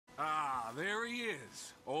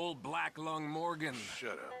is, old Black Lung Morgan.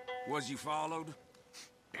 Shut up. Was you followed?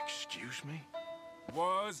 Excuse me?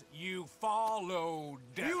 Was you followed?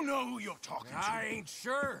 Do you know who you're talking to? I ain't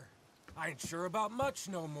sure. I ain't sure about much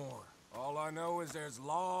no more. All I know is there's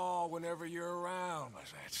law whenever you're around.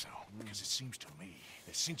 Is that so? Because it seems to me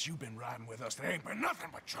that since you've been riding with us, there ain't been nothing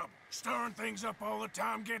but trouble. Stirring things up all the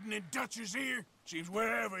time, getting in Dutch's ear. Seems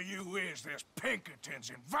wherever you is, there's Pinkertons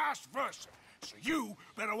and vice versa. So you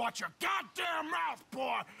better watch your goddamn mouth,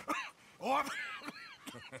 boy! Or...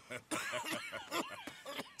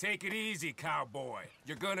 Take it easy, cowboy.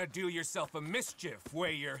 You're gonna do yourself a mischief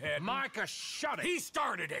where you're heading. Micah, shut it! He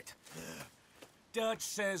started it! Dutch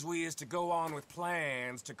says we is to go on with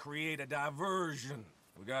plans to create a diversion.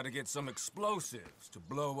 We gotta get some explosives to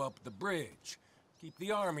blow up the bridge. Keep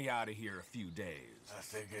the army out of here a few days. I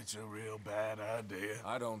think it's a real bad idea.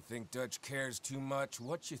 I don't think Dutch cares too much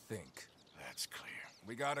what you think. That's clear.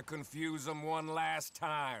 We gotta confuse him one last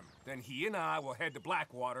time. Then he and I will head to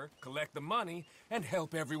Blackwater, collect the money, and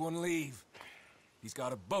help everyone leave. He's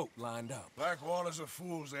got a boat lined up. Blackwater's a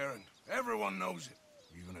fool's errand. Everyone knows it.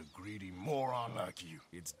 Even a greedy moron like you.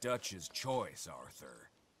 It's Dutch's choice, Arthur.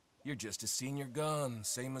 You're just a senior gun,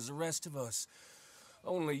 same as the rest of us.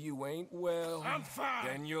 Only you ain't well. I'm fine.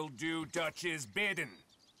 Then you'll do Dutch's bidding,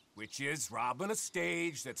 which is robbing a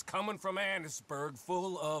stage that's coming from Annesburg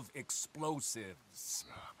full of explosives.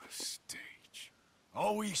 Rob a stage.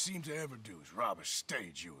 All we seem to ever do is rob a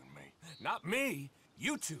stage, you and me. Not me,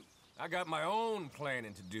 you two. I got my own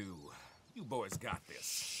planning to do. You boys got this.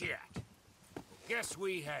 Shit. Guess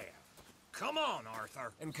we have. Come on,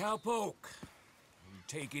 Arthur. And Cowpoke, you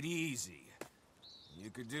take it easy. You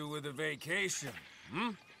could do with a vacation, hmm?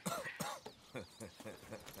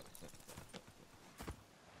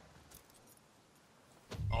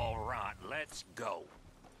 All right, let's go.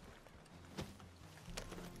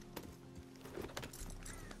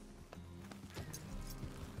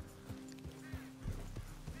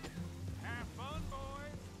 Have fun,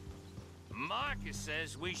 boys. Micah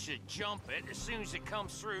says we should jump it as soon as it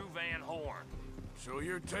comes through Van Horn. So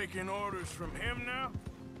you're taking orders from him now?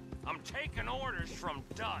 I'm taking orders from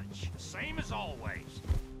Dutch, same as always.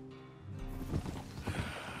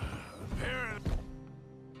 Apparently...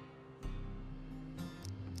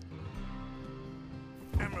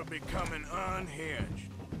 Emma becoming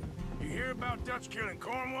unhinged. You hear about Dutch killing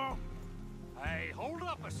Cornwall? Hey, hold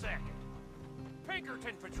up a second.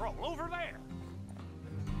 Pinkerton Patrol, over there.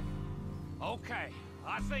 Okay,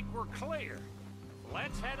 I think we're clear.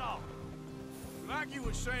 Let's head on. Like you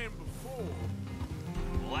were saying before,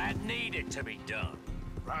 That needed to be done.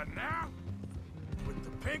 right now, with the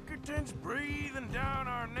Pinkertons breathing down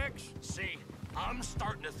our necks, See, I'm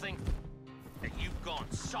starting to think that you've gone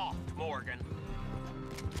soft, Morgan.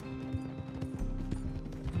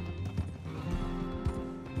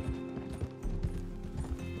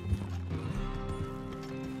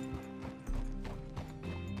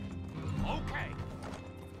 Okay,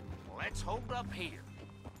 let's hold up here.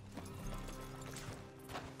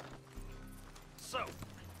 So,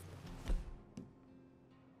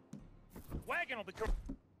 wagon will be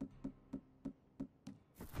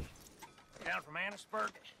down from Annesburg.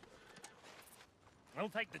 It'll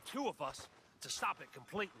take the two of us to stop it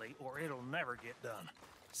completely, or it'll never get done.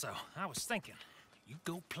 So, I was thinking, you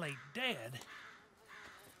go play dead,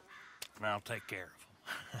 and I'll take care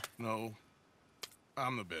of him. no,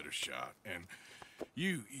 I'm the better shot, and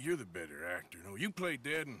you're the better actor. No, you play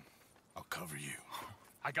dead, and I'll cover you.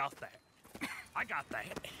 I got that. I got that.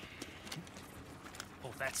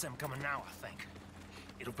 Oh, that's them coming now, I think.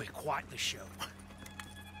 It'll be quite the show.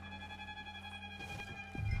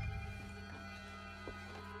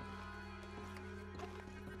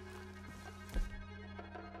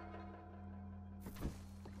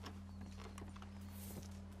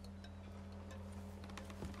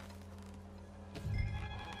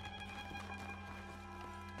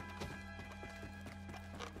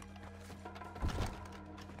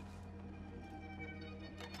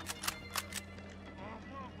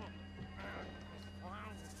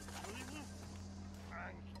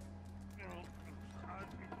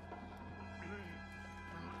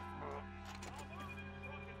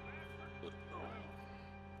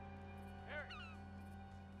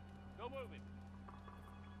 Go moving.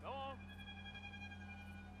 Go on.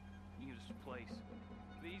 Use place.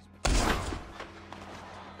 These.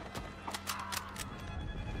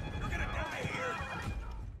 You're gonna die here!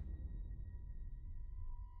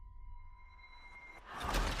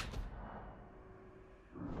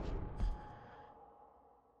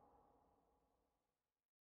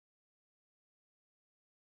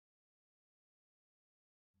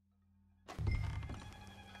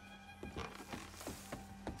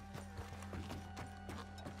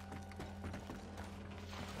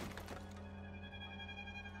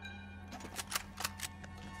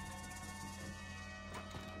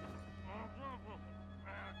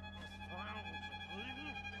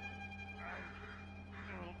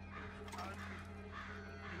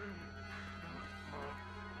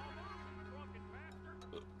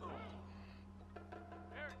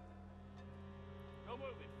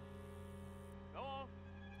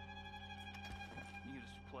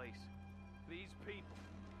 people.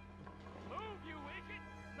 Move, you idiot!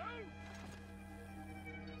 Move!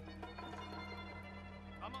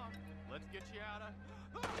 Come on, let's get you out of...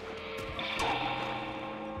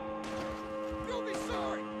 You'll be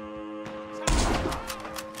sorry!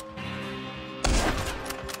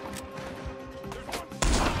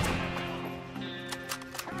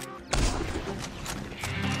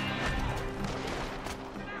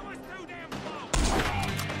 That was too damn close!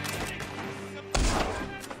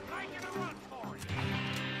 Making a run for it!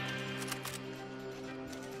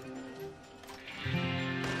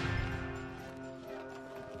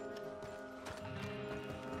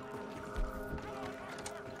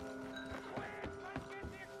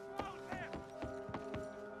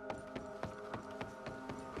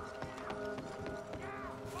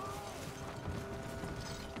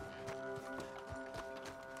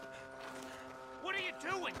 What are you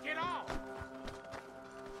doing? Get off!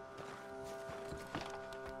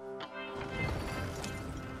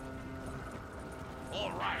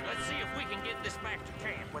 All right, let's see if we can get this back to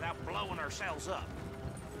camp without blowing ourselves up.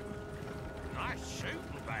 Nice shooting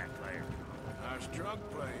back there. Nice drug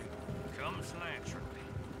playing. Comes naturally.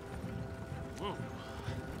 Whoa.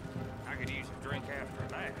 I could use a drink after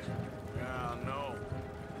that. Yeah, no.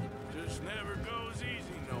 Just never goes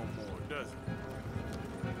easy no more, does it?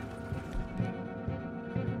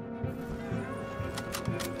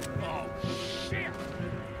 Oh, shit!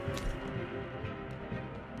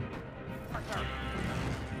 Arthur,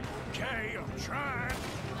 Okay, I'm trying.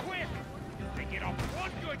 quick! They get off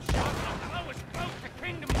one good shot and the lowest boat to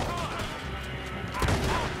Kingdom Come. I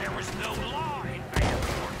thought there was no law in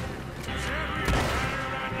Vanport. Does that really matter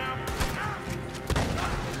right now?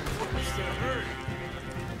 What's the hurry?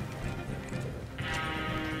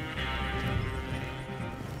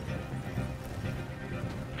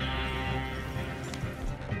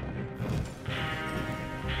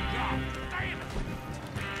 God damn it!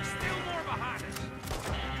 Still more behind us.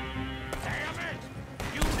 Damn it!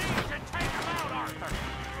 You need to take them out, Arthur.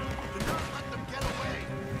 Do not let them get away!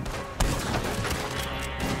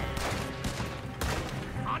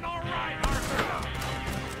 On all right, Arthur.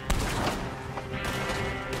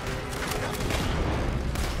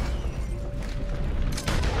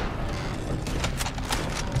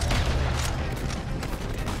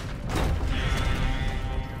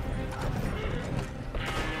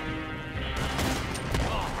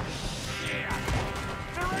 Oh, shit!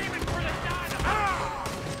 They're aiming for the dynamite!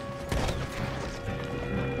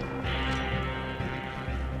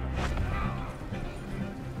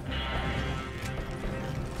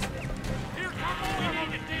 Here, come on! We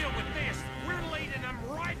need to deal with this. We're leading them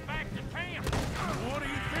right back to camp. What do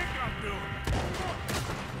you think I'm doing?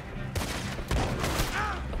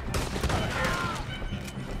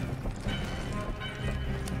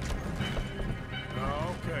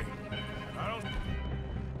 Okay. I don't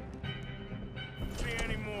see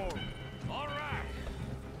any more. All right.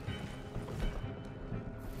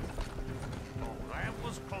 Oh, that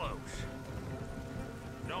was close.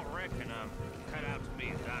 Don't reckon I'm cut out to be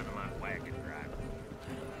a dynamite wagon driver.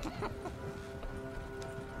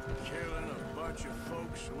 Killing a bunch of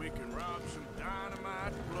folks so we can rob some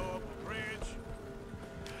dynamite, blow up a bridge.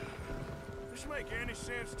 This make any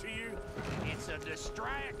sense to you? It's a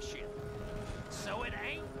distraction. So it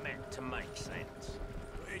ain't meant to make sense.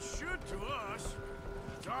 It should to us.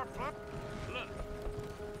 It's our plan. Look,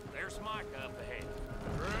 there's Micah up ahead.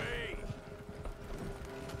 Great.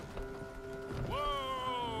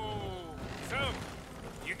 Whoa! So,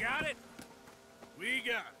 you got it? We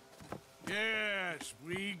got it. Yes,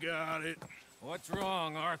 we got it. What's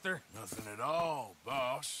wrong, Arthur? Nothing at all,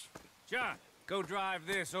 boss. John, go drive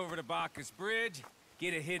this over to Bacchus Bridge.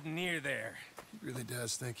 Get it hidden near there. He really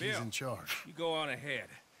does think he's Bill. in charge. You go on ahead.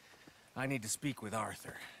 I need to speak with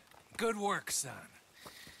Arthur. Good work, son.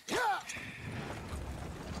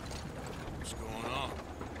 What's going on?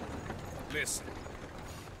 Listen,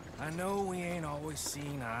 I know we ain't always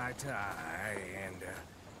seen eye to eye, and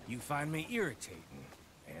you find me irritating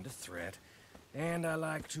and a threat, and I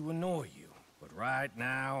like to annoy you. But right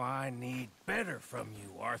now, I need better from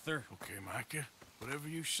you, Arthur. Okay, Micah. Whatever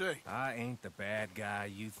you say. I ain't the bad guy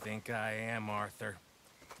you think I am, Arthur.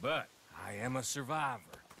 But I am a survivor.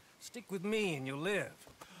 Stick with me and you'll live.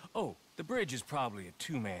 Oh, the bridge is probably a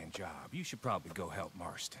two-man job. You should probably go help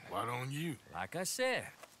Marston. Why don't you? Like I said,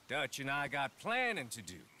 Dutch and I got planning to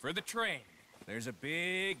do for the train. There's a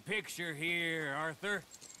big picture here, Arthur.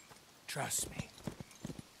 Trust me.